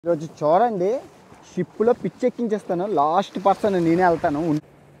ఈరోజు చూడండి, షిప్లో పిచ్ ఎక్కించేస్తాను. లాస్ట్ పర్సన్ నేనే వెళ్తాను.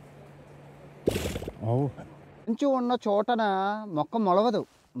 మంచు ఉన్న చోటన మొక్క మొలవదు,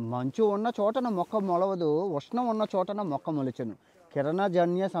 మంచు ఉన్న చోటన మొక్క మొలవదు, ఉష్ణం ఉన్న చోటన మొక్క మొలిచెను.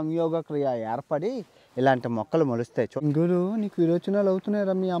 కిరణజన్య సంయోగ క్రియ ఏర్పడి ఇలాంటి మొక్కలు మొలుస్తాయి. ఇంగురు నీకు విరోచనాలు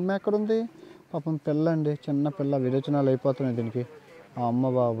అవుతున్నాయి. మీ అమ్మ ఎక్కడుంది? పాపం పిల్ల అండి, చిన్న పిల్ల, విరోచనాలు అయిపోతున్నాయి దీనికి. అమ్మ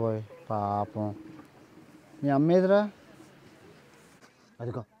బాబోయ్ పాపం. మీ అమ్మ ఎదురా?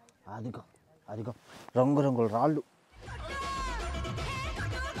 అదిగో అదిగో అదిగో రంగురంగుల రాళ్ళు.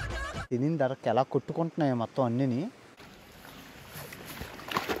 తినిన ధరకి ఎలా కొట్టుకుంటున్నాయి మొత్తం అన్నిని.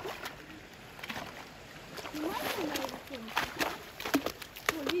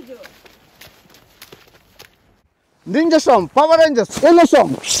 Ninja Storm, Power Rangers, Yellow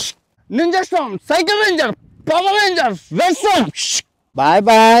Storm, Ninja Storm, Cycle Ranger, Power Rangers, Red Storm. Bye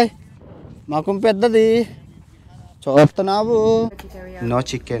bye. మాకు పెద్దది చూస్తున్నావు. No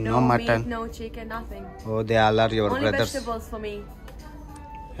chicken, no mutton. Meat, no chicken, nothing. Oh, they all are your Only brothers. vegetables for me.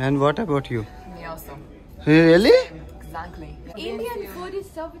 And what about you? Me also. Really? Exactly. Indian food is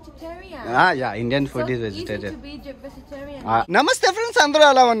so vegetarian. Yeah, Indian food is Easy vegetarian. to be vegetarian. నమస్తే friends, అందరూ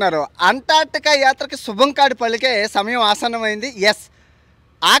ఎలా ఉన్నారు? Antarctica యాత్రకి శుభం కాడి పలికే సమయం ఆసన్నమైంది. ఎస్,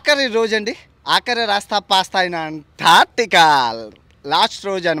 ఆఖరి రోజు అండి, ఆఖరి రాస్తా పాస్తా అయిన అంటార్టికా లాస్ట్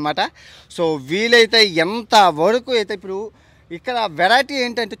రోజు అనమాట. సో వీలైతే ఎంత వరకు అయితే ఇప్పుడు ఇక్కడ వెరైటీ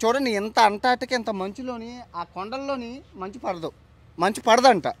ఏంటంటే చూడండి, ఎంత అంటార్టికా ఎంత మంచులోని ఆ కొండల్లోని మంచు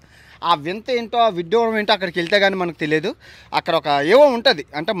పడదంట. ఆ వింత ఏంటో, ఆ విడ్డూరం ఏంటో అక్కడికి వెళ్తే కానీ మనకు తెలియదు. అక్కడ ఒక ఏవో ఉంటుంది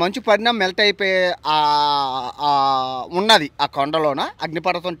అంటే మంచు పడినా మెల్ట్ అయిపోయే ఉన్నది ఆ కొండలోన,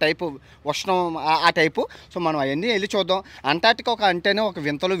 అగ్నిపర్వతం టైపు, ఉష్ణం ఆ టైపు. సో మనం అవన్నీ వెళ్ళి చూద్దాం. అంటార్టికా ఒక అంటేనే ఒక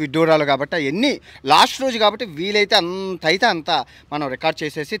వింతలు విడ్డూరాలు కాబట్టి అవన్నీ లాస్ట్ రోజు కాబట్టి వీలైతే అంత అయితే అంత మనం రికార్డ్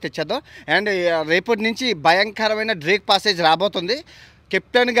చేసేసి తెచ్చేద్దాం. అండ్ రేపటి నుంచి భయంకరమైన డ్రేక్ పాసేజ్ రాబోతుంది.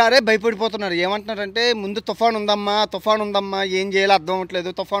 కెప్టెన్ గారే భయపడిపోతున్నారు. ఏమంటున్నారంటే, ముందు తుఫాన్ ఉందమ్మా, ఏం చేయాలో అర్థం అవ్వట్లేదు,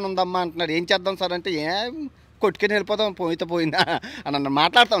 తుఫాన్ ఉందమ్మా అంటున్నారు. ఏం చేద్దాం సార్ అంటే, ఏం కొట్టుకుని వెళ్ళిపోతాం, పోయిందా అని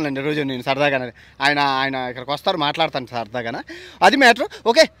మాట్లాడతాంలేండి రోజు నేను సరదాగానే. ఆయన ఇక్కడికి వస్తారు, మాట్లాడతాను సరదాగానే. అది మ్యాటర్.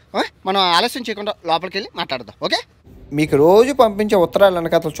 ఓకే, మనం ఆలస్యం చేయకుండా లోపలికి వెళ్ళి మాట్లాడదాం. ఓకే, మీకు రోజు పంపించే ఉత్తరాలు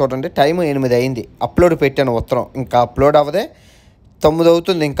వెనకాతలు చూడండి. టైం 8 అయింది. అప్లోడ్ పెట్టాను ఉత్తరం, ఇంకా అప్లోడ్ అవ్వదే. 9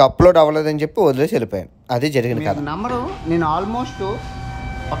 అవుతుంది, ఇంకా అప్లోడ్ అవ్వలేదని చెప్పి వదిలేసి వెళ్ళిపోయాను. అది జరిగింది కదా. నంబరు నేను ఆల్మోస్ట్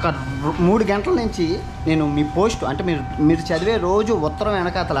ఒక 3 గంటల నుంచి నేను మీ పోస్ట్ అంటే మీరు చదివే రోజు ఉత్తరం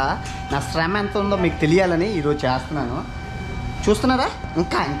వెనకాతల నా శ్రమ ఎంత ఉందో మీకు తెలియాలని ఈరోజు చేస్తున్నాను. చూస్తున్నారా?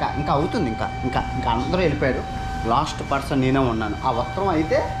 ఇంకా అవుతుంది. ఇంకా అందరూ వెళ్ళిపోయారు. లాస్ట్ పర్సన్ నేనే ఉన్నాను. ఆ ఉత్తరం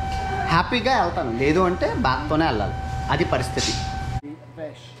అయితే హ్యాపీగా వెళ్తాను, లేదు అంటే బాధతోనే వెళ్ళాలి. అది పరిస్థితి.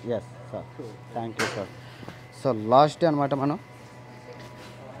 Yes sir, thank you sir. So last day అనమాట.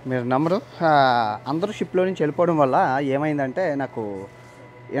 మీరు నమ్మరు, అందరూ షిప్లో నుంచి వెళ్ళిపోవడం వల్ల ఏమైందంటే, నాకు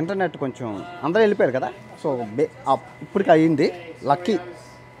ఇంటర్నెట్ కొంచెం అందరూ వెళ్ళిపోయారు కదా. సో ఇప్పటికి అయ్యింది. లక్కీ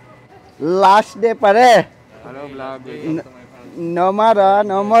లాస్ట్ డే పరే. No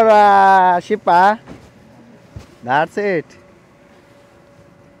more ship. That's it.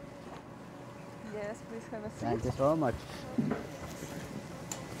 Thank you so much.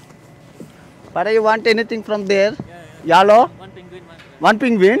 పరే, you want anything from there? యాలో one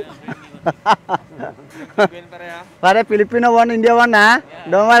penguin. Pare Filipino one, India one,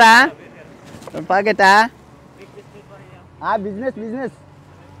 don't worry. Don't forget, business.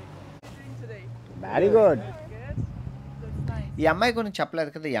 Very good. ఈ అమ్మాయి గురించి చెప్పలేదు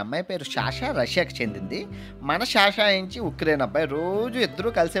కదా. ఈ అమ్మాయి పేరు శాషా, రష్యాకి చెందింది. మన శాషా నుంచి ఉక్రెయిన్ అబ్బాయి. రోజు ఇద్దరు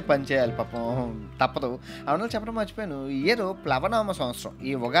కలిసే పని చేయాలి, పాపం తప్పదు. అవును, చెప్పడం మర్చిపోయాను. ఇయర్ ప్లవనామ సంవత్సరం.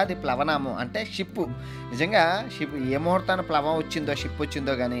 ఈ ఉగాది ప్లవనామం అంటే షిప్పు. నిజంగా షిప్ ఏ ముహూర్తాన్ని ప్లవం వచ్చిందో, షిప్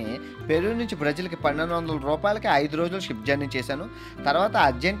వచ్చిందో కానీ, పెరు నుంచి బ్రెజిల్కి 1200 రూపాయలకి 5 రోజులు షిప్ జర్నీ చేశాను. తర్వాత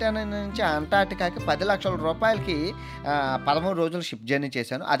అర్జెంటీనా నుంచి అంటార్టికాకి 10 లక్షల రూపాయలకి 13 రోజులు షిప్ జర్నీ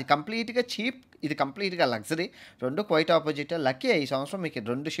చేశాను. అది కంప్లీట్గా చీప్, ఇది కంప్లీట్గా లగ్జరీ. రెండు క్వైట్ ఆపోజిట్. లక్కీ ఈ సంవత్సరం మీకు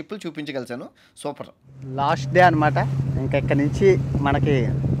 2 షిప్పులు చూపించగలిసాను. సూపర్. లాస్ట్ డే అనమాట. ఇంకా ఇక్కడి నుంచి మనకి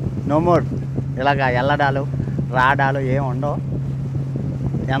నో మోర్ ఇలాగా వెళ్ళడాలు రాడాలు ఏం ఉండవు.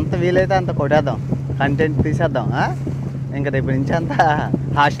 ఎంత వీలైతే అంత కొట్టేద్దాం, కంటెంట్ తీసేద్దాం. ఇంకా రేపు నుంచి అంతా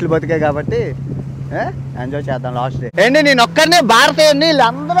హాస్టల్ బతికే కాబట్టి ఎంజాయ్ చేద్దాం లాస్ట్ డే. ఏంటి, నేను ఒక్కరినే భారతీయుని,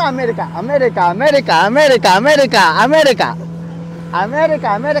 వీళ్ళందరూ America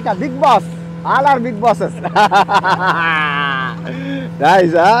big boss. All are big bosses.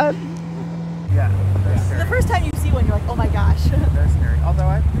 Nice, huh? Yeah. The first time you see one, you're like, oh my gosh. They're scary. Although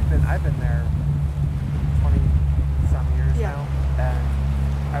I've been there 20 some years now, and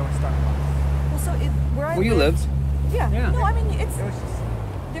I was stuck once. Well, so where I Where you lived? Yeah. Yeah. No, I mean It was just.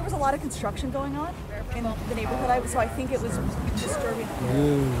 there was a lot of construction going on, in the neighborhood, so I think it was disturbing.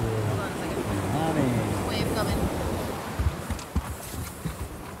 Wave coming.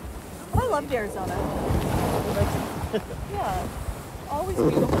 I loved Arizona. Yeah, always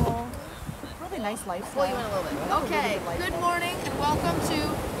beautiful. Really nice lifestyle. Pull you in a little bit. Okay, good morning and welcome to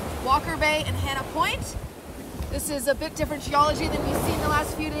Walker Bay and Hannah Point. This is a bit different geology than we've seen the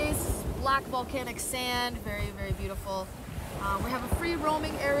last few days. Black volcanic sand, very, very beautiful. We have a free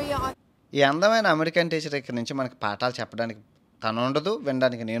roaming area on. ఈ అందమైన American teacher ఇక్కడ నుంచి మనకి పాఠాలు చెప్పడానికి తను ఉండదు,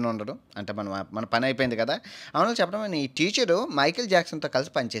 వినడానికి నేను ఉండడు. అంటే మన పని అయిపోయింది కదా. అవును చెప్పడం, ఈ టీచరు మైకేల్ జాక్సన్తో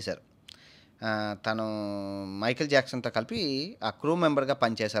కలిసి పనిచేశారు. తను మైకేల్ జాక్సన్తో కలిపి ఆ క్రూ మెంబర్గా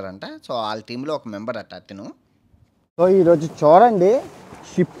పనిచేశారంట. సో వాళ్ళ టీంలో ఒక మెంబర్ అట్ట అతను. సో ఈరోజు చూడండి,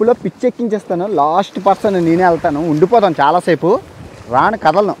 షిప్లో పిచ్చెక్కించేస్తాను. లాస్ట్ పర్సన్ నేనే వెళ్తాను, ఉండిపోతాను చాలాసేపు, రాను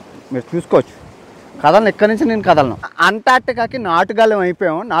కదలను. మీరు చూసుకోవచ్చు, కదలను, ఎక్కడి నుంచి నేను కదలను. అంటార్టికాకి నాటుగాలం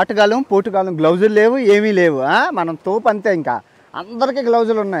అయిపోయాం. నాటుగాలం, పోటుగాలం, గ్లౌజులు లేవు, ఏమీ లేవు. మనం తోపు అంతే, ఇంకా అందరికీ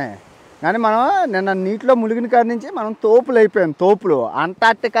గ్లౌజులు ఉన్నాయి. కానీ మనం నిన్న నీటిలో మునిగిన కాడి నుంచి మనం తోపులు అయిపోయాం. తోపులు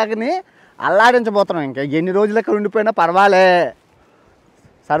అంటార్టికాని అల్లాడించబోతున్నాం. ఇంకా ఎన్ని రోజులు ఇక్కడ ఉండిపోయినా పర్వాలే,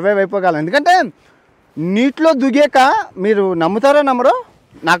 సర్వైవ్ అయిపోగలం. ఎందుకంటే నీటిలో దిగాక మీరు నమ్ముతారో నమ్మరో,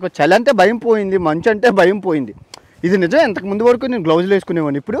 నాకు చలి అంటే భయం పోయింది, మంచు అంటే భయం పోయింది. ఇది నిజం. ఇంతకు ముందు వరకు నేను గ్లౌజులు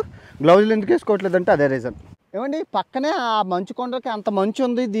వేసుకునేవాడిని, ఇప్పుడు గ్లౌజులు ఎందుకు వేసుకోవట్లేదంటే అదే రీజన్. ఏమండి, పక్కనే ఆ మంచు కొండకి అంత మంచు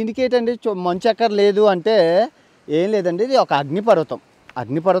ఉంది, దీనికి ఏంటండి మంచు ఎక్కర్ లేదు అంటే ఏం లేదండి. ఇది ఒక అగ్నిపర్వతం.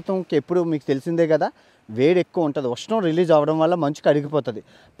 అగ్నిపర్వతంకి ఎప్పుడు మీకు తెలిసిందే కదా, వేడి ఎక్కువ ఉంటుంది. ఉష్ణం రిలీజ్ అవ్వడం వల్ల మంచు కరిగిపోతుంది.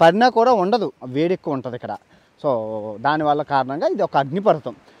 పరినా కూడా ఉండదు, వేడి ఎక్కువ ఉంటుంది ఇక్కడ. సో దానివల్ల కారణంగా ఇది ఒక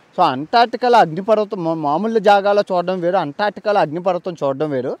అగ్నిపర్వతం. సో అంటార్టికాలో అగ్నిపర్వతం మామూలు జాగాలో చూడడం వేరు, అంటార్టికాలో అగ్నిపర్వతం చూడడం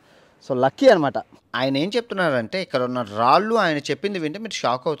వేరు. సో లక్కీ అనమాట. ఆయన ఏం చెప్తున్నారంటే, ఇక్కడ ఉన్న రాళ్ళు ఆయన చెప్పింది వింటే మీరు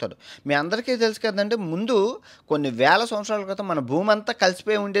షాక్ అవుతారు. మీ అందరికీ తెలుసు కదంటే, ముందు కొన్ని వేల సంవత్సరాల క్రితం మన భూమి అంతా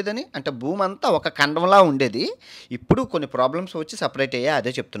కలిసిపోయి ఉండేదని, అంటే భూమి అంతా ఒక ఖండంలా ఉండేది. ఇప్పుడు కొన్ని ప్రాబ్లమ్స్ వచ్చి సపరేట్ అయ్యా,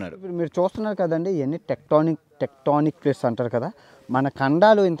 అదే చెప్తున్నారు. ఇప్పుడు మీరు చూస్తున్నారు కదండి, ఇవన్నీ టెక్టానిక్ ప్లేస్ అంటారు కదా. మన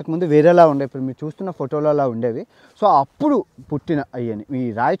ఖండాలు ఇంతకుముందు వేరేలా ఉండే, ఇప్పుడు మీరు చూస్తున్న ఫోటోలలో ఉండేవి. సో అప్పుడు పుట్టిన అయ్యని. ఈ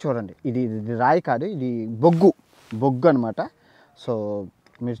రాయి చూడండి, ఇది రాయి కాదు, ఇది బొగ్గు అనమాట. సో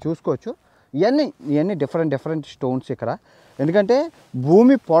మీరు చూసుకోవచ్చు, ఇవన్నీ డిఫరెంట్ స్టోన్స్ ఇక్కడ. ఎందుకంటే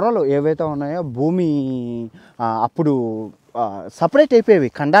భూమి పొరలు ఏవైతే ఉన్నాయో, భూమి అప్పుడు సపరేట్ అయిపోయేవి,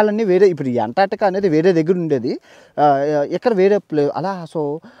 ఖండాలన్నీ వేరే. ఇప్పుడు ఈ అంటార్టికా అనేది వేరే దగ్గర ఉండేది, ఇక్కడ వేరే అలా. సో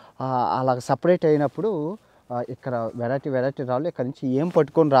అలా సపరేట్ అయినప్పుడు ఇక్కడ వెరైటీ రాళ్ళు ఇక్కడ నుంచి ఏం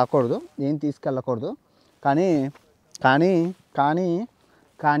పట్టుకొని రాకూడదు, ఏం తీసుకెళ్ళకూడదు. కానీ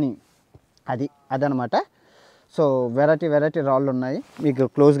అదనమాట. సో వెరైటీ రాళ్ళు ఉన్నాయి, మీకు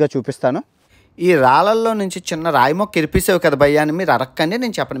క్లోజ్గా చూపిస్తాను. ఈ రాళ్ళల్లో నుంచి చిన్న రాయి మొక్క ఇరిపిస్తావు కదా భయ్యా అని మీరు అడగండి,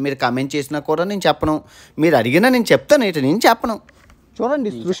 నేను చెప్పను. మీరు కామెంట్ చేసినా కూడా నేను చెప్పను, మీరు అడిగినా నేను చెప్తాను, నేను చెప్పను. చూడండి,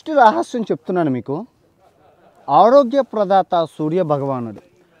 సృష్టి రహస్యం చెప్తున్నాను మీకు. ఆరోగ్య ప్రదాత సూర్య భగవానుడు.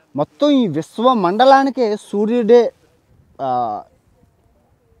 మొత్తం ఈ విశ్వ మండలానికే సూర్యుడే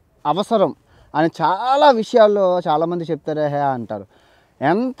అవసరం అని చాలా విషయాల్లో చాలామంది చెప్తారే అంటారు.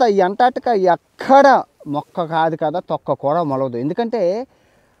 ఈ అంటార్టికా ఎక్కడ మొక్క కాదు కదా, తొక్క కూడా మొలవదు. ఎందుకంటే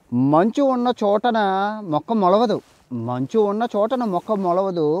మంచు ఉన్న చోటన మొక్క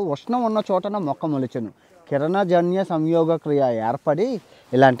మొలవదు, ఉష్ణం ఉన్న చోటన మొక్క మొలిచెను. కిరణజన్య సంయోగ క్రియ ఏర్పడి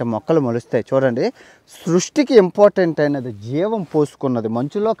ఇలాంటి మొక్కలు మొలుస్తాయి. చూడండి, సృష్టికి ఇంపార్టెంట్ అయినది జీవం పోసుకున్నది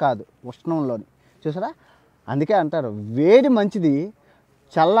మంచులో కాదు, ఉష్ణంలోని. చూసారా, అందుకే అంటారు వేడి మంచిది,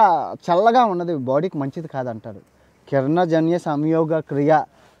 చల్లగా ఉన్నది బాడీకి మంచిది కాదంటారు. కిరణజన్య సంయోగ క్రియ,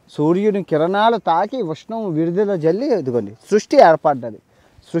 సూర్యుని కిరణాలు తాకి ఉష్ణం విడుదల జల్లి ఇదిగోండి సృష్టి ఏర్పడ్డది.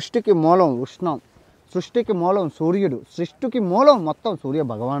 సృష్టికి మూలం ఉష్ణం, సృష్టికి మూలం సూర్యుడు, సృష్టికి మూలం మొత్తం సూర్య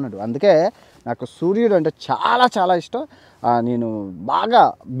భగవానుడు. అందుకే నాకు సూర్యుడు అంటే చాలా ఇష్టం. నేను బాగా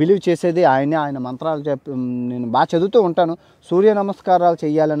బిలీవ్ చేసేది ఆయన మంత్రాలు నేను బాగా చదువుతూ ఉంటాను. సూర్య నమస్కారాలు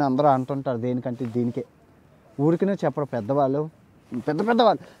చేయాలని అందరూ అంటుంటారు. దేనికంటే దీనికే, ఊరికనే చెప్పరు పెద్దవాళ్ళు.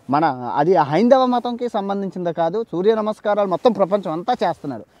 మన అది హైందవ మతంకి సంబంధించింది కాదు. సూర్య నమస్కారాలు మొత్తం ప్రపంచం అంతా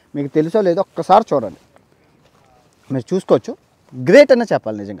చేస్తున్నారు. మీకు తెలుసో లేదో ఒక్కసారి చూడండి, మీరు చూసుకోవచ్చు. గ్రేట్ అనే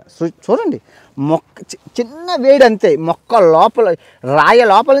చెప్పాలి నిజంగా. చూడండి, మొక్క చిన్న వేడి అంతే, మొక్క లోపల రాయ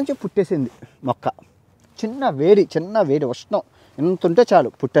లోపల నుంచి పుట్టేసింది మొక్క. చిన్న వేడి ఉష్ణం ఎంత ఉంటే చాలు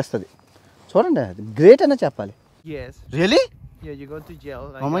పుట్టేస్తుంది. చూడండి, అది గ్రేట్ అనే చెప్పాలి. Yes. Really? Yeah, you go to jail.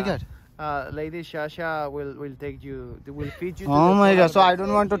 Like, Oh my God. Lady Shasha will take you. They will feed you. Oh my God. So I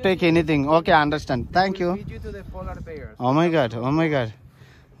don't want to take anything. Okay, I understand. Thank you. Feed you to the polar bears. Oh my God.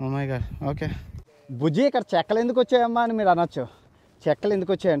 Okay. బుజ్జి, ఇక్కడ చెక్కలు ఎందుకు వచ్చాయమ్మా అని మీరు అనొచ్చు. చెక్కలు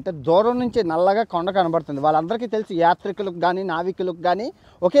ఎందుకు వచ్చాయంటే దూరం నుంచి నల్లగా కొండ కనబడుతుంది. వాళ్ళందరికీ తెలుసు, యాత్రికులకు కానీ నావికులకు కానీ,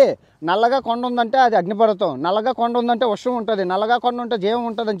 ఓకే నల్లగా కొండ ఉందంటే అది అగ్నిపర్వతం, నల్లగా కొండ ఉందంటే వర్షం ఉంటుంది, నల్లగా కొండ ఉంటే జీవం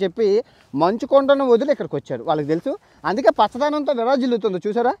ఉంటుంది అని చెప్పి మంచు కొండను వదిలి ఇక్కడికి వచ్చారు. వాళ్ళకి తెలుసు, అందుకే పచ్చదనంతో విరాజిల్లుతుంది.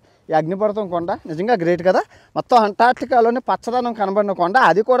 చూసారా ఈ అగ్నిపర్వతం కొండ, నిజంగా గ్రేట్ కదా. మొత్తం అంటార్టికాలోని పచ్చదనం కనబడిన కొండ,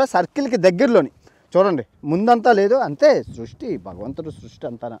 అది కూడా సర్కిల్కి దగ్గరలోని. చూడండి ముందంతా లేదు, అంతే సృష్టి, భగవంతుడు సృష్టి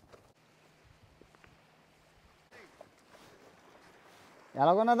అంతా.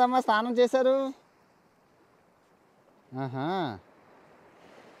 ఎలాగున్నదమ్మా, స్నానం చేశారు? ఆహా,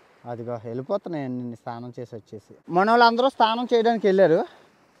 అదిగో వెళ్ళిపోతున్నాయండి నిన్ను స్నానం చేసి వచ్చేసి. మన వాళ్ళందరూ స్నానం చేయడానికి వెళ్ళారు.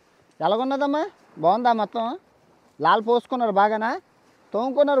 ఎలాగున్నదమ్మా, బాగుందా? మొత్తం లాల్ పోసుకున్నారు, బాగానా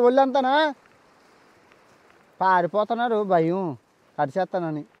తోముకున్నారు, ఒళ్ళంతానా? పారిపోతున్నారు భయం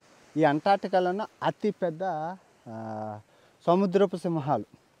కడిచేస్తానని. ఈ అంటార్టికాలోనే అతిపెద్ద సముద్రపు సింహాలు,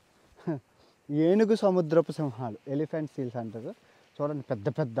 ఏనుగు సముద్రపు సింహాలు, ఎలిఫెంట్ సీల్స్ అంటారు. చూడండి పెద్ద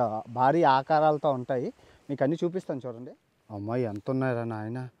పెద్ద భారీ ఆకారాలతో ఉంటాయి. మీకు అన్నీ చూపిస్తాను చూడండి. అమ్మాయి ఎంత ఉన్నారా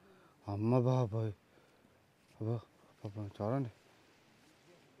నాయన, అమ్మ బాబోయ్, అబ్బో పాపం చూడండి,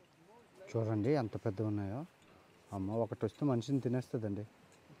 చూడండి ఎంత పెద్దగా ఉన్నాయో. అమ్మ ఒకటి వస్తే మనిషిని తినేస్తుందండి,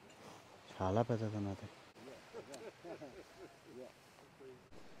 చాలా పెద్దగా ఉన్నది.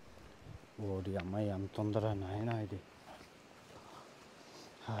 ఓడి అమ్మాయి ఎంత ఉందరా నాయన, ఇది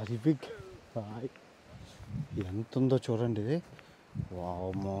హరిబిగ్ ఎంత ఉందో చూడండి ఇది.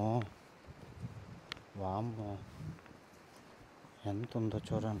 వామ్మో వామ్మో ఎంత ఉందో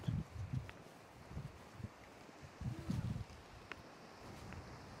చూడండి.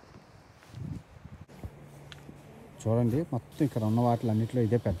 చూడండి మొత్తం ఇక్కడ ఉన్న వాటిలన్నిటిలో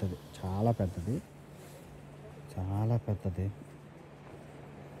ఇదే పెద్దది, చాలా పెద్దది, చాలా పెద్దది.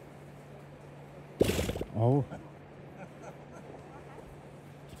 ఓ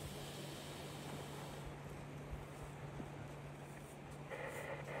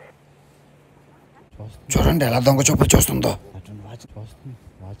చూడండి ఎలా దొంగ చూపులు చూస్తుందో. అటువంటి వాచింగ్ చూస్తుంది,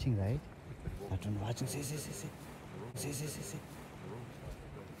 వాచింగ్ రైట్, అటువంటి వాచింగ్.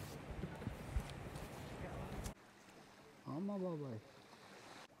 అమ్మ బాబాయ్,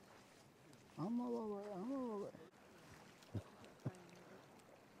 అమ్మ బాబాయ్, అమ్మ బాబాయ్.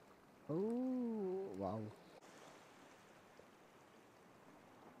 ఓ వావ్,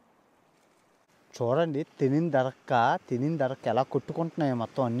 చూడండి తినిన దరక్క ఎలా కొట్టుకుంటున్నాయి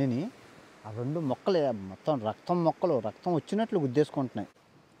మొత్తం అన్నిని. ఆ రెండు మొక్కలే మొత్తం రక్తం మొక్కలు, రక్తం వచ్చినట్లు గుద్దేసుకుంటున్నాయి.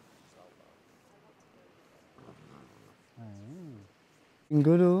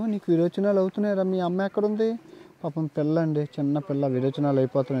 ఇంగులు నీకు విరోచనాలు అవుతున్నాయిరా. మీ అమ్మ ఎక్కడుంది? పాపం పిల్ల అండి, చిన్న పిల్ల, విరోచనాలు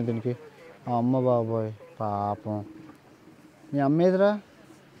అయిపోతున్నాయి దీనికి. అమ్మ బాబోయ్ పాపం. మీ అమ్మ ఏదిరా,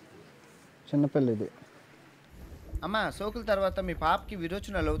 చిన్నపిల్ల ఇది. అమ్మ సోకుల తర్వాత మీ పాపకి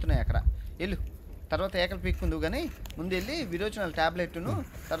విరోచనాలు అవుతున్నాయి అక్కడ, వెళ్ళు. తర్వాత ఏకలు పీక్కుందు కానీ ముందు వెళ్ళి విరోచనాలు ట్యాబ్లెట్ను,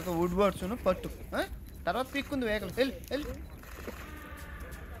 తర్వాత వుడ్ బర్డ్స్ను పట్టు, తర్వాత పీక్కుందు ఏకలు, వెళ్ళు వెళ్ళు.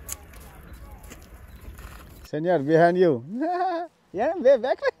 సెనియర్ behind you.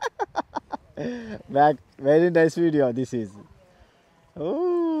 Back very nice video this is.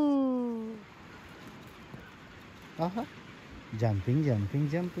 Jumping jumping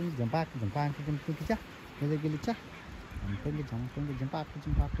jumping జంపాక్ జంపాక్ jumping చా గెలిచా జంపింగ్ జంపింగ్ జంపాక్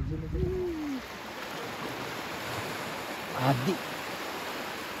జంపాక్ జిలి. అది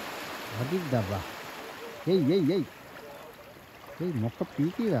అది దబ్బా. ఏయ్ ఏయ్ ఏయ్ ఏయ్ మొక్క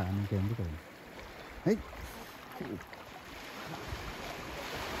పీకిరా నీకెందుకు?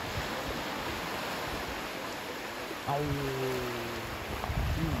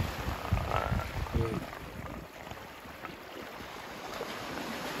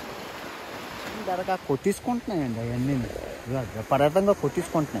 దరక కొట్టించుకుంటున్నాయండి అవన్నీ, విపరీతంగా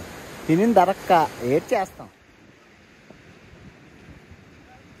కొట్టించుకుంటున్నాయి. తినిన దరక్క ఏడ్ చేస్తాం.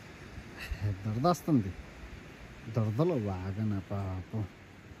 దొరద వస్తుంది, దొరదలు బాగా నా పాపం,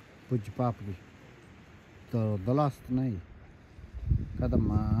 బుజ్జి పాపకి దొరదలు వస్తున్నాయి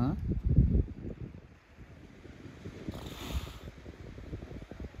కదమ్మా.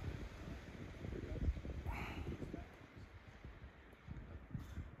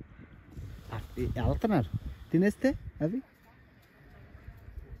 వెళ్తున్నారు తినేస్తే అవి,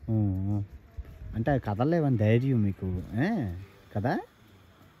 అంటే అవి కదలలేవని ధైర్యం మీకు కదా.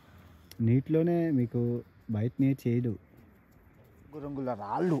 నీటిలోనే మీకు బయట నీరు చేయడు. రంగురంగుల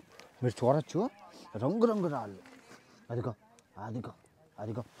రాళ్ళు మీరు చూడొచ్చు, రంగురంగు రాళ్ళు. అదిగో అదిగో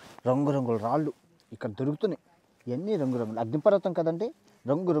అదిగో రంగురంగుల రాళ్ళు ఇక్కడ దొరుకుతున్నాయి. ఇవన్నీ రంగురంగులు, అగ్నిపర్వతం కదండి,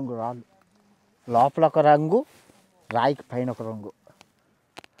 రంగురంగు రాళ్ళు. లోపల ఒక రంగు, రాయికి పైన ఒక రంగు.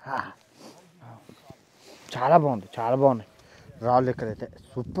 చాలా బాగుంది, చాలా బాగున్నాయి రాళ్ళు ఇక్కడైతే,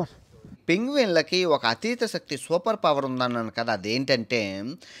 సూపర్. పెంగ్విన్లకి ఒక అతీత శక్తి సూపర్ పవర్ ఉందన్నాను కదా, అదేంటంటే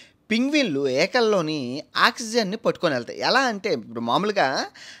పింగ్విన్లు ఏకల్లోని ఆక్సిజన్ని పట్టుకొని వెళ్తాయి. ఎలా అంటే ఇప్పుడు మామూలుగా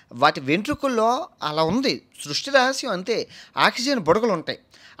వాటి వెంట్రుకల్లో అలా ఉంది, సృష్టి రహస్యం అంతే. ఆక్సిజన్ బుడగలు ఉంటాయి,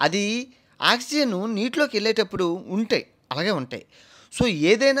 అది ఆక్సిజన్ నీటిలోకి వెళ్ళేటప్పుడు ఉంటాయి, అలాగే ఉంటాయి. సో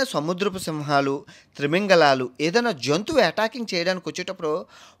ఏదైనా సముద్రపు సింహాలు, త్రిమింగలాలు ఏదైనా జంతువు అటాకింగ్ చేయడానికి వచ్చేటప్పుడు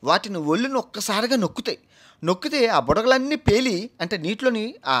వాటిని ఒళ్ళును ఒక్కసారిగా నొక్కితే ఆ బుడగలన్నీ పేలి, అంటే నీటిలోని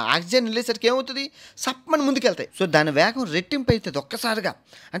ఆ ఆక్సిజన్ వెళ్ళేసరికి ఏమవుతుంది, సప్పని ముందుకెళ్తాయి. సో దాని వేగం రెట్టింపు అవుతుంది ఒక్కసారిగా,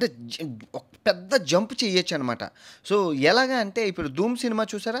 అంటే ఒక పెద్ద జంప్ చేయొచ్చు అనమాట. సో ఎలాగా అంటే ఇప్పుడు ధూమ్ సినిమా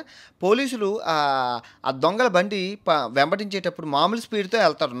చూసారా, పోలీసులు ఆ దొంగల బండి వెంబడించేటప్పుడు మామూలు స్పీడ్తో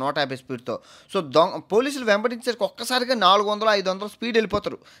వెళ్తారు, 150 స్పీడ్తో. సో పోలీసులు వెంబడించేసరికి ఒక్కసారిగా 400-500 స్పీడ్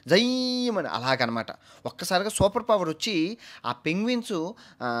వెళ్ళిపోతారు, జయ్యమని. అలాగనమాట ఒక్కసారిగా సూపర్ పవర్ వచ్చి ఆ పెంగ్విన్స్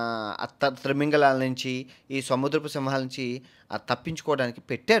త్రిమింగలాల నుంచి, ఈ సముద్రపు సింహాల నుంచి తప్పించుకోవడానికి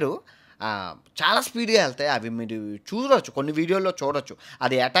పెట్టారు. చాలా స్పీడ్గా వెళ్తాయి అవి, మీరు చూడవచ్చు, కొన్ని వీడియోల్లో చూడవచ్చు.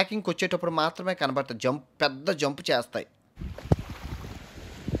 అది అటాకింగ్కి వచ్చేటప్పుడు మాత్రమే కనబడతాయి, పెద్ద జంప్ చేస్తాయి.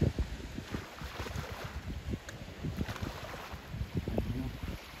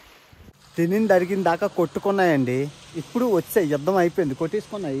 తినింది అడిగిన దాకా కొట్టుకున్నాయండి, ఇప్పుడు వచ్చాయి, యుద్ధం అయిపోయింది,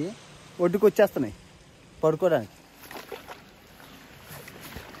 కొట్టేసుకున్నాయి, ఒడ్డుకు వచ్చేస్తున్నాయి పడుకోవడానికి.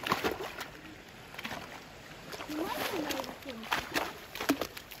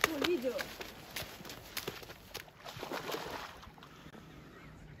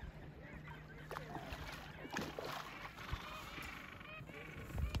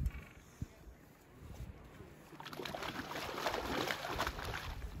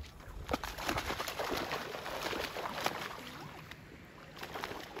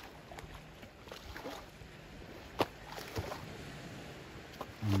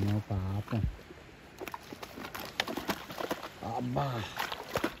 అమ్మో పాపం, అబ్బా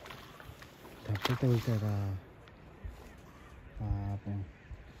తప్పు తగులుతారా పాపం,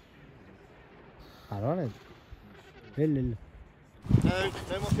 పర్వాలేదు, వెళ్ళు.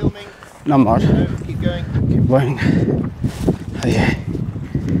 No more filming. No more. Keep going. Keep going. అయ్యే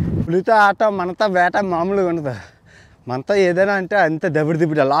పులితో ఆట మనతో వేట మామూలుగా ఉండదు, మనతో ఏదైనా అంటే అంత దబిడి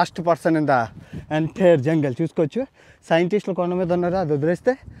లాస్ట్ పర్సన్ ఇంత ఎంటైర్ జంగల్ చూసుకోవచ్చు. సైంటిస్టులు కొండ మీద ఉన్నారు, అది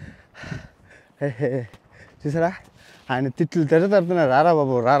వదిలేస్తే చూసారా ఆయన తిట్లు తడుతున్నారు, రారా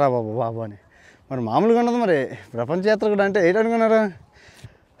బాబు బాబు అని. మరి మామూలుగా ఉండదు, మరి ప్రపంచ యాత్ర కూడా అంటే ఏంటనుకున్నారు,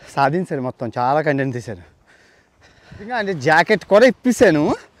 సాధించారు మొత్తం, చాలా కంటెంట్ తీశారు. ఇంకా అంటే జాకెట్ కూడా ఇప్పిస్తాను,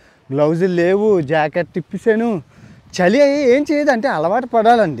 గ్లౌజులు లేవు, జాకెట్ ఇప్పిస్తాను. చలి ఏం చేయదు అంటే అలవాటు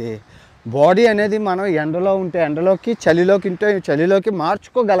పడాలండి. బాడీ అనేది మనం ఎండలో ఉంటే ఎండలోకి, చలిలోకి ఉంటే చలిలోకి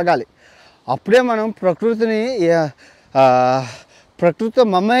మార్చుకోగలగాలి. అప్పుడే మనం ప్రకృతితో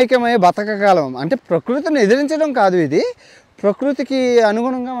మమేకమై బతకగలం. అంటే ప్రకృతిని ఎదిరించడం కాదు, ఇది ప్రకృతికి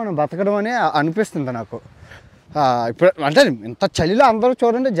అనుగుణంగా మనం బతకడం అని అనిపిస్తుంది నాకు. ఇప్పుడు అంటే ఇంత చలిలో అందరూ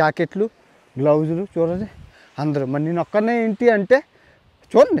చూడండి, జాకెట్లు, గ్లౌజులు చూడండి అందరూ. మరి నేను ఒక్కనే ఏంటి అంటే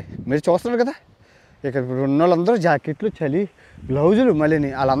చూడండి, మీరు చూస్తున్నారు కదా, ఇక్కడ ఉన్న వాళ్ళందరూ జాకెట్లు, చలి, గ్లౌజులు, మళ్ళీ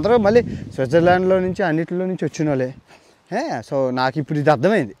వాళ్ళందరూ మళ్ళీ స్విట్జర్లాండ్లో నుంచి అన్నిటిలో నుంచి వచ్చిన వాళ్ళే. సో నాకు ఇప్పుడు ఇది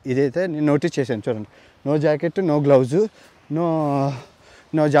అర్థమైంది, ఇదైతే నేను నోటీస్ చేశాను. చూడండి, no jacket, no gloves,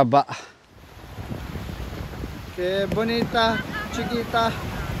 no జబ్బా. K బొనీతా చికీతా,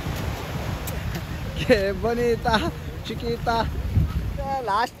 K బొనీతా చికీతా.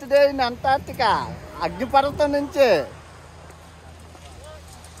 Last day in Antarctica, అగ్నిపర్వతం నుంచి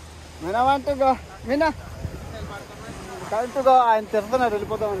మీనామంటూ మీనా కరెక్ట్గా ఆయన తిరుగుతున్నారు,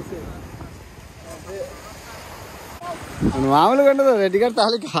 వెళ్ళిపోతాం అనేసి. మామూలుగా ఉండదు రెడ్డి గారి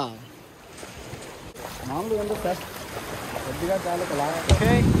తాలూక, మామూలుగా ఉండదు సార్, రెడ్డి గారి తాలూక లాగా.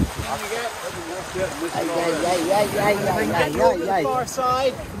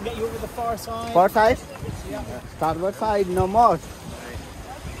 Far side? Starboard side, no more.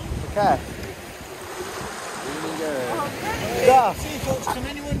 Okay. Yeah. Can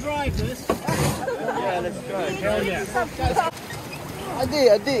anyone drive this? Yeah, let's try. Hell yeah. Adi.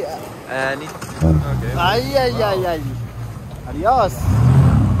 Okay. Ay. Adios.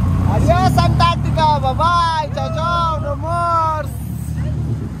 Adios, Antarctica. Bye-bye. Ciao. No more.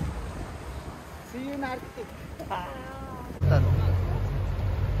 See you in Arctic.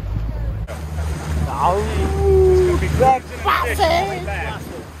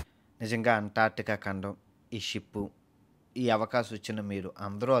 నిజంగా Antarctica ఖండం, ఈ ship, ఈ అవకాశం ఇచ్చిన మీరు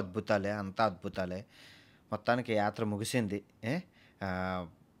అందరూ అద్భుతాలే, అంతా అద్భుతాలే. మొత్తానికి యాత్ర ముగిసింది.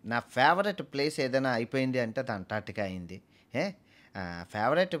 నా ఫేవరెట్ ప్లేస్ ఏదైనా అయిపోయింది అంటే అది అంటార్టికా అయింది.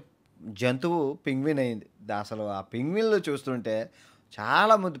 ఫేవరెట్ జంతువు పింగ్విన్ అయింది. అసలు ఆ పింగ్విన్లు చూస్తుంటే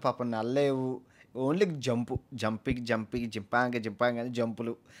చాలా మంది పాపం నల్లేవు, ఓన్లీ జింపాంగ్ అని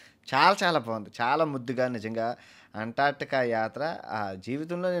జంపులు చాలా చాలా బాగుంది, చాలా ముద్దుగా. నిజంగా అంటార్టికా యాత్ర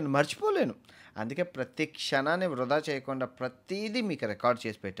జీవితంలో నేను మర్చిపోలేను. అందుకే ప్రతి క్షణాన్ని వృధా చేయకుండా ప్రతిదీ మీకు రికార్డ్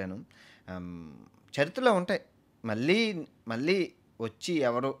చేసి పెట్టాను. చరిత్రలో ఉంటాయి, మళ్ళీ మళ్ళీ వచ్చి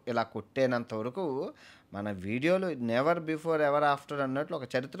ఎవరు ఇలా కొట్టేనంత వరకు మన వీడియోలు నెవర్ బిఫోర్ ఎవర్ ఆఫ్టర్ అన్నట్లు ఒక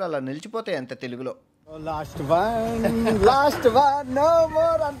చరిత్ర అలా నిలిచిపోతాయి అంత తెలుగులో. Last one no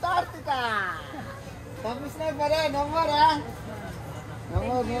more Antarctica. No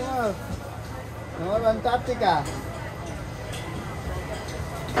more Antarctica.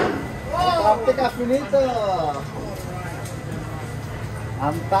 Antarctica finito.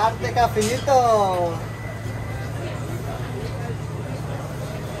 Antarctica finito.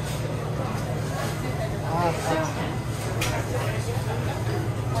 Ah,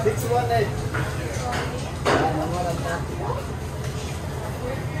 618. No more Antarctica.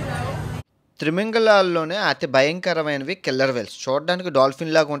 త్రిమింగలాల్లోనే అతి భయంకరమైనవి కిల్లర్ వేల్స్. చూడడానికి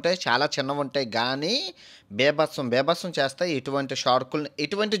డాల్ఫిన్ లాగా ఉంటాయి, చాలా చిన్నవి ఉంటాయి, కానీ బేభత్సం చేస్తాయి. ఇటువంటి షార్కుల్ని,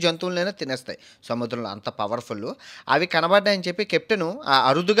 ఇటువంటి జంతువులైనా తినేస్తాయి సముద్రంలో, అంత పవర్ఫుల్. అవి కనబడ్డాయని చెప్పి కెప్టెను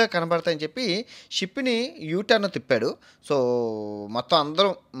అరుదుగా కనబడతాయని చెప్పి షిప్ని యూటర్న్ తిప్పాడు. సో మొత్తం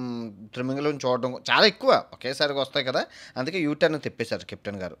అందరం త్రిమింగలం చూడడం చాలా ఎక్కువ, ఒకేసారిగా వస్తాయి కదా, అందుకే యూటర్న్ తిప్పేశారు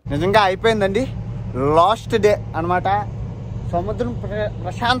కెప్టెన్ గారు. నిజంగా అయిపోయిందండి, లాస్ట్ డే అనమాట. సముద్రం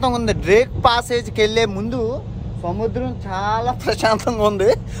ప్రశాంతంగా ఉంది. డ్రేక్ పాసేజ్కి వెళ్ళే ముందు సముద్రం చాలా ప్రశాంతంగా ఉంది.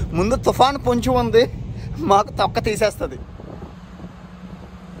 ముందు తుఫాను పొంచి ఉంది, మాకు తొక్క తీసేస్తుంది.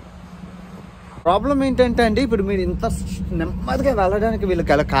 ప్రాబ్లం ఏంటంటే అండి, ఇప్పుడు మీరు ఇంత నెమ్మదిగా వెళ్ళడానికి వీళ్ళకి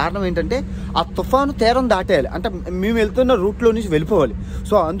గల కారణం ఏంటంటే ఆ తుఫాను తీరం దాటేయాలి, అంటే మేము వెళ్తున్న రూట్లో నుంచి వెళ్ళిపోవాలి.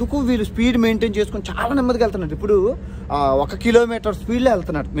 సో అందుకు వీళ్ళు స్పీడ్ మెయింటైన్ చేసుకొని చాలా నెమ్మదిగా వెళ్తున్నారు. ఇప్పుడు 1 కిలోమీటర్ స్పీడ్లో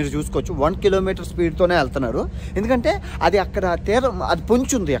వెళ్తున్నారు, మీరు చూసుకోవచ్చు. 1 కిలోమీటర్ స్పీడ్తోనే వెళ్తున్నారు, ఎందుకంటే అది అక్కడ తీరం అది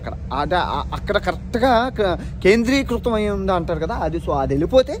పొంచుంది, అక్కడ కరెక్ట్గా కేంద్రీకృతం అయి ఉంది అంటారు కదా అది. సో అది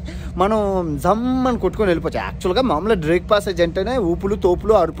వెళ్ళిపోతే మనం జమ్మని కొట్టుకొని వెళ్ళిపోవచ్చు. యాక్చువల్గా మామూలుగా డ్రేక్ పాసేజ్ అంటేనే ఊపులు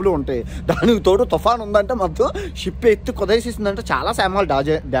తోపులు అరుపులు ఉంటాయి, దానికి తోడు తుఫాన్ ఉందంటే మొత్తం షిప్ ఎత్తి కుదేసేసిందంటే చాలా సామాన్లు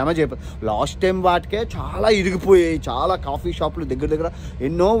డ్యామేజ్ అయిపోయింది. లాస్ట్ టైం వాటికే చాలా ఇరిగిపోయాయి, చాలా కాఫీ షాపులు దగ్గర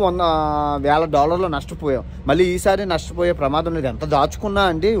ఎన్నో $1,000 నష్టపోయాం. మళ్ళీ ఈసారి నష్టపోయే ప్రమాదం లేదు. ఎంత దాచుకున్నా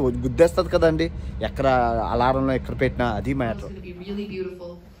అండి గుద్దేస్తుంది కదండి, ఎక్కడ అలారంలో ఎక్కడ పెట్టినా, అది matter.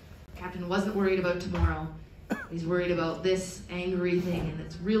 He's worried about this angry thing and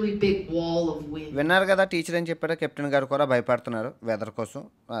this really big wall of wind. విన్నారు కదా టీచర్ అని చెప్పారు, కెప్టెన్ గారు కూడా భయపడుతున్నారు వెదర్ కోసం,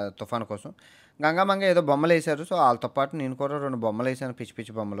 తుఫాను కోసం. గంగమ్మంగ ఏదో బొమ్మలు వేశారు, సో వాళ్ళతో పాటు నేను కూడా 2 బొమ్మలు వేసాను,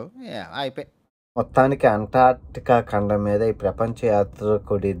 పిచ్చి బొమ్మలు. అయిపోయి మొత్తానికి అంటార్క్టికా ఖండం మీద ఈ ప్రపంచ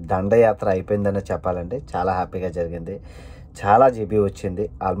యాత్రికుడి దండయాత్ర అయిపోయిందని చెప్పాలండి. చాలా హ్యాపీగా జరిగింది, చాలా జీబీ వచ్చింది.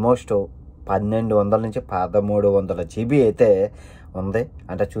 ఆల్మోస్ట్ 1200 నుంచి 1300 జీబీ అయితే ఉంది.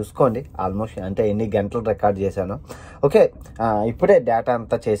 అంటే చూసుకోండి ఆల్మోస్ట్, అంటే ఎన్ని గంటలు రికార్డ్ చేశాను. ఓకే, ఇప్పుడే డేటా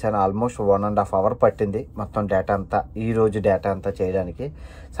అంతా చేశాను. ఆల్మోస్ట్ 1.5 అవర్ పట్టింది మొత్తం డేటా అంతా, ఈరోజు డేటా అంతా చేయడానికి.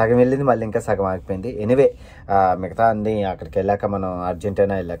 సగం వెళ్ళింది, మళ్ళీ ఇంకా సగం ఆగిపోయింది. ఎనీవే మిగతా అన్నీ అక్కడికి వెళ్ళాక మనం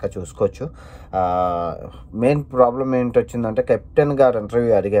అర్జెంటీనా వెళ్ళాక చూసుకోవచ్చు. మెయిన్ ప్రాబ్లం ఏంటి వచ్చిందంటే, కెప్టెన్ గారు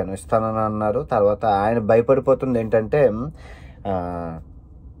ఇంటర్వ్యూ అడిగాను, ఇస్తానని అన్నారు. తర్వాత ఆయన భయపడిపోతుంది ఏంటంటే,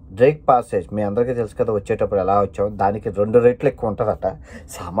 డ్రేక్ పాసేజ్ మీ అందరికీ తెలుసు కదా, వచ్చేటప్పుడు ఎలా వచ్చాము, దానికి 2 రెట్లు ఎక్కువ ఉంటుందట.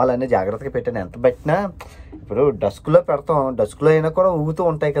 సామాన్లన్నీ జాగ్రత్తగా పెట్టాను, ఎంత పెట్టినా ఇప్పుడు డస్క్లో పెడతాం, డస్క్లో అయినా కూడా ఊగుతూ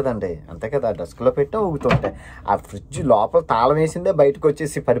ఉంటాయి కదండి, అంతే కదా, డస్క్లో పెట్టినా ఊగుతూ ఉంటాయి. ఆ ఫ్రిడ్జ్ లోపల తాళం వేసిందే బయటకు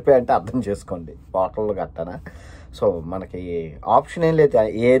వచ్చేసి పడిపోయాయంటే అర్థం చేసుకోండి, బాటిల్ గట్టనా. సో మనకి ఆప్షన్ ఏం లేదు,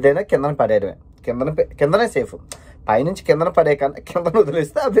 ఏదైనా కిందన పడేయడమే, కిందనే సేఫ్. పైనుంచి కిందన పడే కన్నా కిందన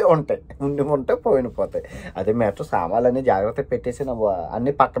వదిలేస్తే అవే ఉంటాయి, ఉంటే పోయిపోతాయి. అదే మ్యాటర్. సామాన్లన్నీ జాగ్రత్తగా పెట్టేసి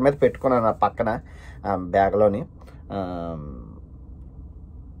అన్ని పక్క మీద పెట్టుకున్నాను, ఆ పక్కన బ్యాగ్లోని.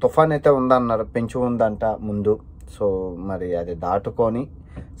 తుఫాన్ అయితే ఉందన్నారు, పెంచు ఉందంట ముందు. సో మరి అది దాటుకొని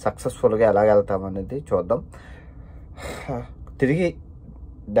సక్సెస్ఫుల్గా ఎలా వెళ్తామనేది చూద్దాం. తిరిగి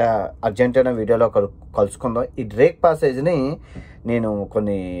అర్జెంటీనా వీడియోలో కలుసుకుందాం. ఈ డ్రేక్ పాసేజ్ని నేను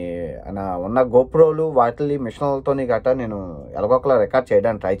కొన్ని ఉన్న గోప్రోలు వాటి మిషన్లతో గట్రా నేను ఎలాగోకలా రికార్డ్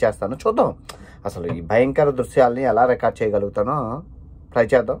చేయడానికి ట్రై చేస్తాను. చూద్దాం అసలు ఈ భయంకర దృశ్యాలని ఎలా రికార్డ్ చేయగలుగుతానో ట్రై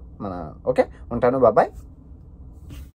చేద్దాం. ఓకే, ఉంటాను, బాబాయ్.